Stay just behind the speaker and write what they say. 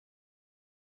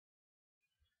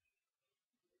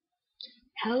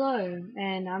Hello,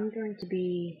 and I'm going to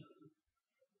be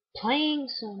playing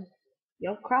some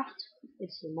Yogcraft.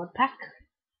 It's a mod pack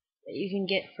that you can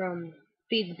get from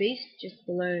Feed the Beast, just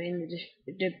below in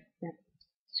the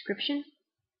description.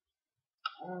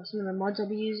 Some of the mods I'll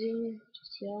be using,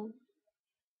 just here,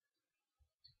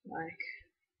 like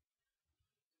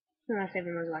some of my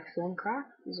favorite mods, like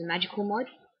Thorncraft. There's a magical mod,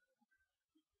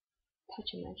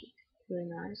 Touch of Magic, really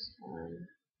nice.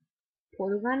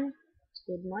 Portal Gun, it's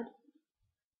a good mod.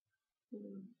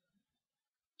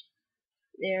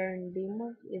 There in B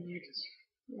mod, if you could,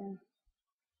 yeah.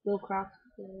 Yogcraft,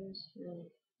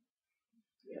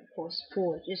 yeah, of course,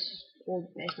 Forge. It's all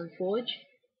based on Forge.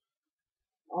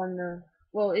 On the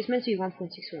well, it's meant to be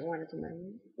 1.6.1 at the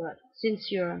moment, but since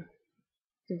I'm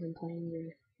playing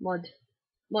the mod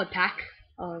pack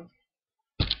of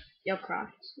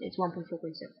Yogcraft, it's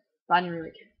 1.4.7. But I didn't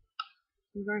really care.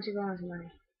 I'm going to go onto my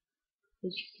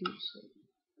HQ so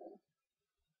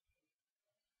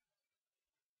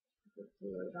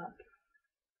load up.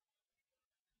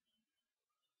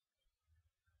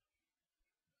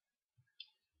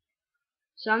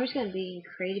 So I'm just going to be in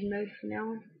creative mode for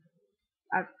now.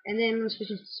 And then I'm going to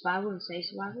switch into survival and say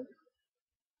survival.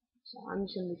 So I'm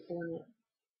just going to be calling it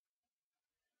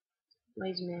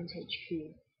Laserman's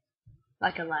HQ,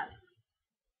 like a lab.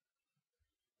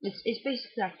 It's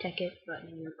basically like Tekkit, but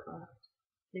in Yogcraft.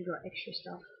 They've got extra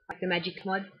stuff, like the magic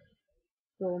mod,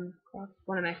 Thorncraft,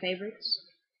 one of my favorites.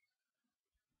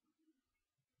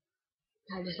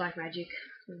 I just like magic.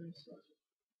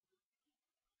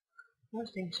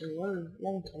 Those things are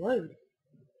long to load.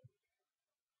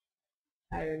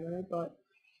 I don't know, but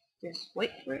just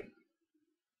wait for it.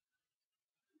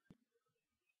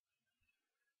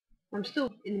 I'm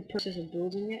still in the process of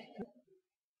building it.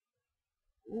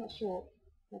 I'm not sure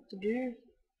what to do.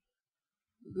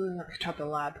 I'm building like a type of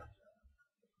lab.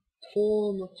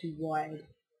 Tall, not too wide.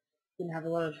 Gonna have a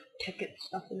lot of Tekkit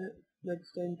stuff in it,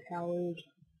 redstone powered,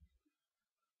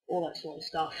 all that sort of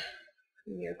stuff.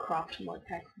 Craft mod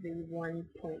pack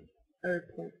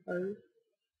v1.0.0.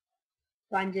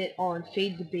 Find it on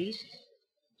Feed the Beast.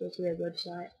 Go to their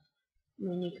website, and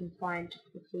then you can find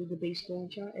the Feed the Beast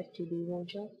launcher, FTB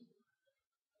launcher,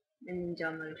 and then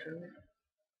download from it.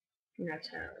 And that's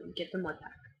how you get the mod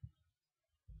pack.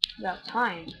 About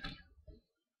time.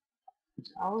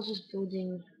 I was just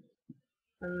building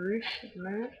a roof at the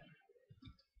moment.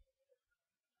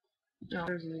 No,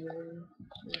 there's a room.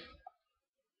 Yeah.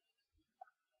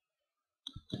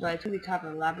 But it's gonna be type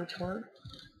of laboratory.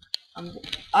 I'm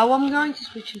going to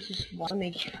switch into SWAT. I'm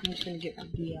just gonna get my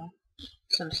gear,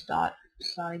 some starter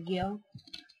gear.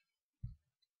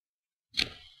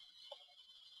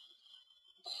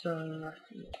 So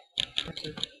let's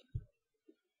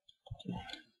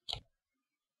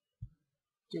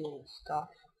do all this stuff.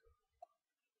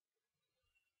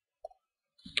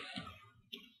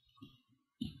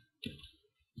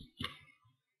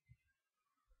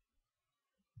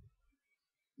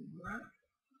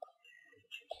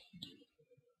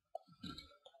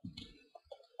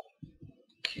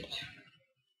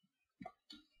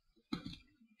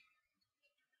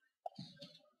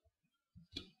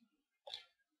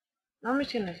 I'm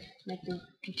just gonna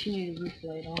continue the roof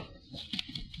later.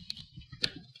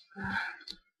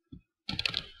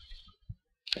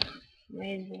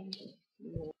 Amazing.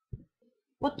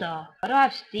 What the? I don't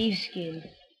have Steve's skin.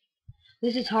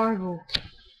 This is horrible.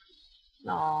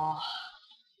 Aww.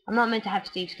 I'm not meant to have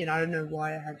Steve's skin. I don't know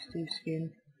why I have Steve's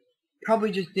skin.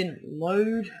 Probably just didn't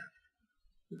load.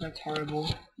 That's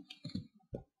horrible.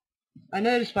 I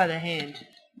noticed by the hand.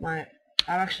 I've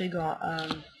actually got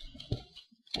a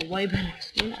way better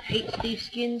skin. I hate Steve's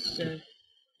skins, so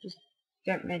just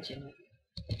don't mention it.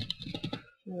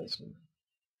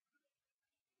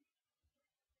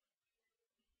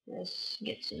 Let's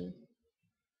get some.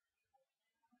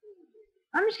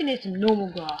 I'm just gonna get some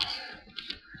normal glass.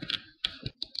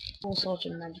 All sorts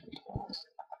of magical glass.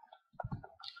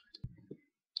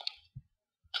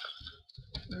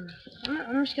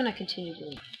 I'm just gonna continue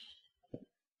doing it.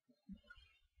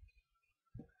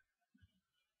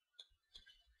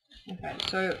 Okay,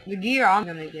 so the gear I'm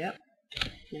gonna get,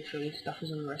 make sure this stuff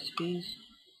is on recipes.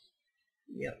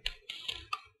 Yep.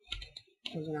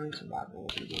 Because I'm in survival.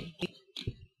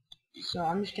 So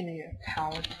I'm just gonna get a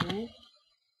power tool.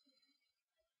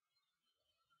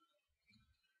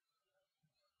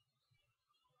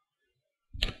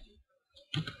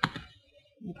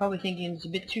 You're probably thinking it's a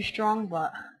bit too strong,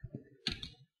 but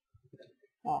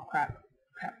oh crap.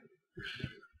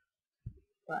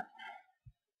 But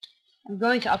I'm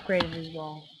going to upgrade it as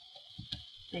well.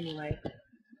 Anyway.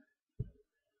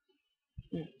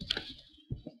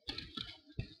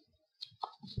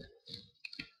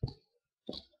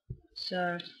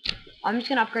 so I'm just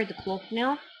gonna upgrade the clock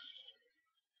now.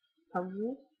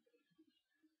 Probably.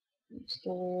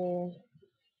 Install.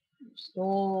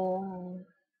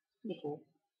 Pretty cool.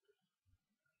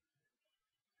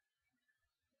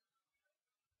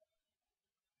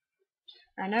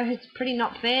 I know it's pretty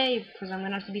not fair because I'm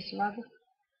gonna have to be survival.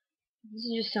 This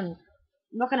is just some. I'm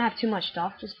not gonna have too much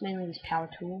stuff, just mainly this power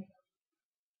tool.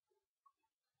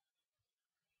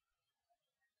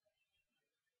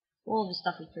 All of this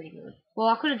stuff is pretty good. Well,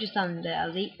 I could have just done the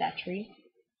elite battery,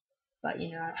 but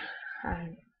you know,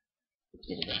 I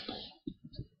did it this way.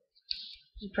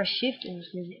 You press shift and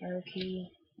just move the arrow key.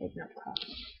 Open up class.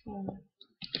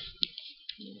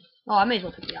 Oh, I may as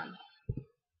well put the armor.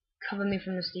 Cover me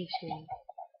from the Steve screen.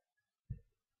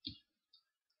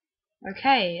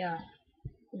 Okay,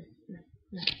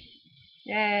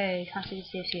 yay, can't see the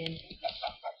Steve screen.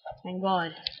 Thank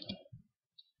God.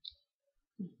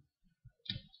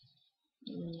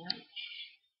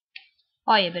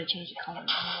 Oh yeah, better change the color.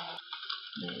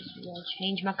 May as well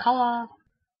change my color.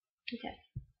 Okay.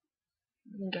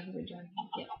 I think I have a good job.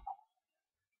 Yep.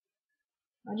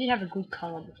 I did have a good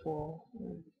color before.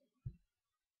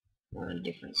 On a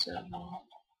different server.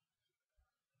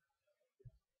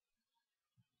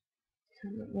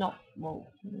 Not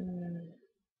well.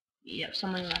 Yep,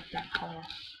 something like that color.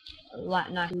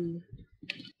 Light nice.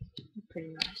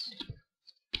 Pretty nice.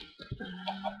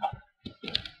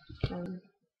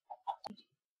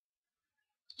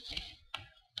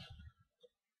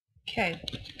 Okay.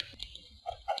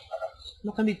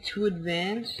 Not gonna be too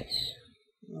advanced.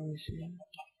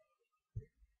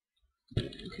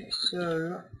 Okay,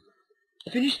 so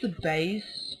finish the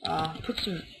base. Put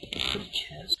a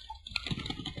chest.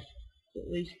 At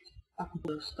least I can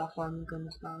put the stuff I'm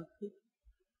gonna start with.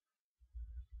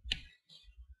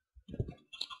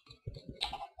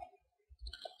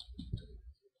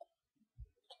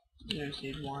 You just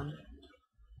need one.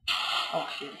 Oh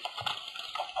shit.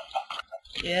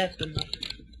 Yeah, it's good enough.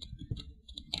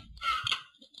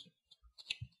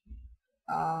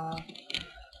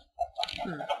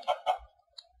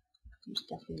 Some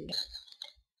stuff in this.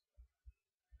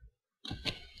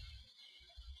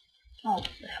 Oh,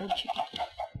 the hell chicken.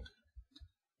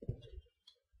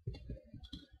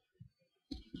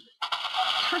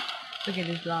 Look at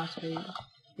this last video.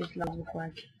 This last look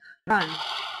like run.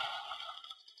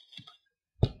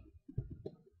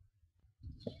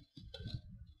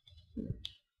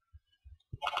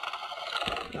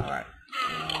 Alright.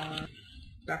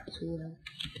 Back to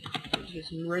get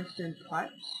some redstone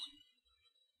pipes.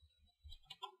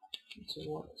 So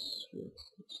what's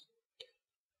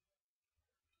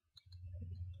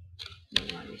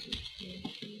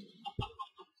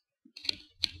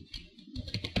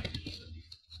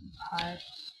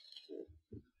pipes.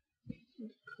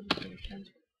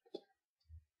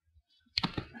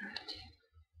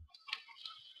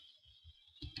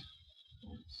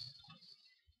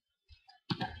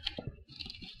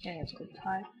 Okay, that's good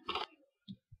pipe.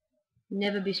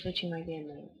 Never be switching my game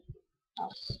mode.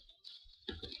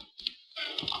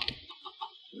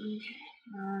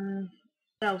 Okay.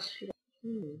 What else should I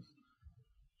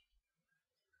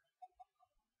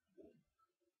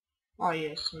Oh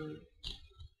yes,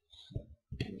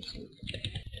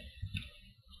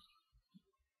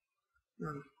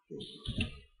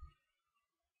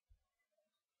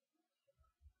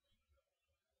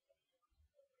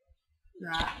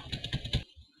 Right.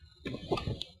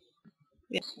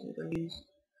 Yes, I'm going to use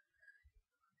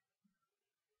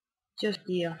just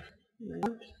the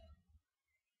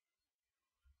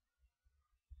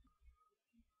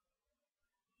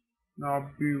Now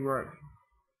be right.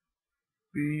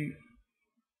 Be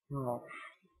right.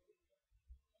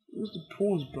 Where's the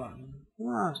pause button?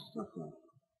 Ah, stuff like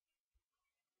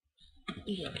that.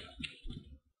 Yeah.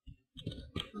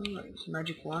 Alright, it's a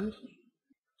magic wand.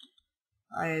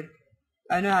 I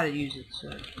know how to use it, so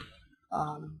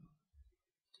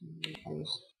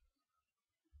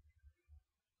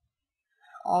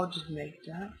I'll just make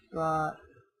that, but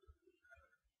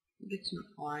get some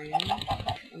iron.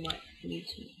 I might need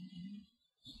some.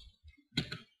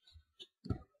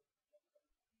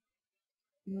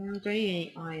 Don't need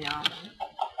any iron armor.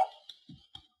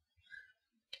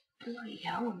 Bloody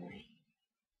hell, mate.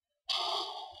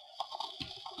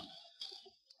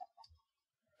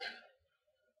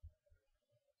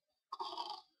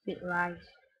 Bit lag.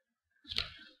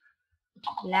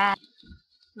 Lag.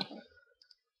 Okay.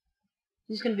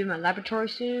 This is gonna be my laboratory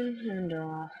soon, and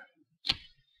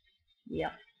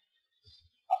yeah.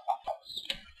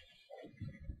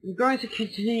 I'm going to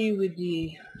continue with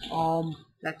the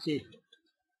that's it.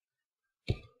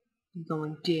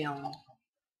 Going down.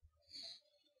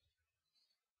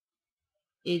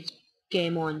 It's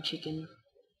game on, chicken.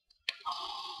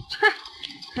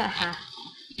 Haha.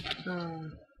 Oh,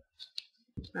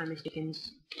 I miss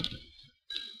chickens.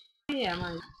 Yeah,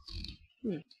 mine.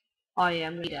 Oh yeah,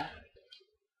 I'm gonna need a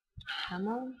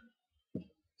hammer.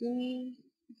 Thingy.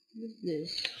 What's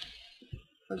this?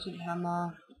 What's a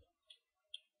hammer?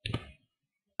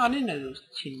 I didn't know there was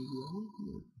tin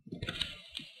here.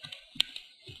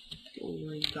 Oh,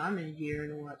 like diamond gear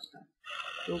and all that stuff.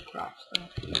 Bullcraft stuff.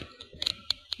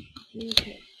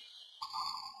 Okay.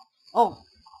 Oh!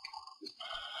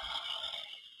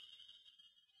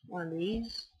 One of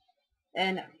these.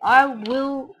 And I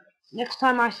will, next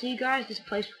time I see you guys, this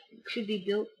place should be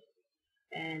built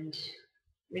and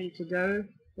ready to go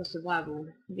for survival.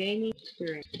 Gaming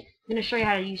experience. I'm going to show you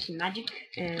how to use some magic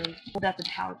and all about the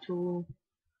power tool.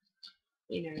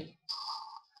 You know,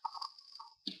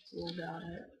 all about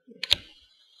it.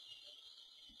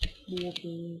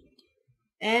 Walking.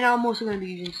 And I'm also going to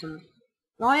be using some,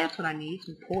 oh yeah, that's what I need,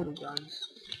 some portal guns.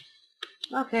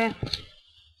 Okay.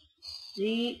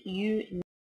 See you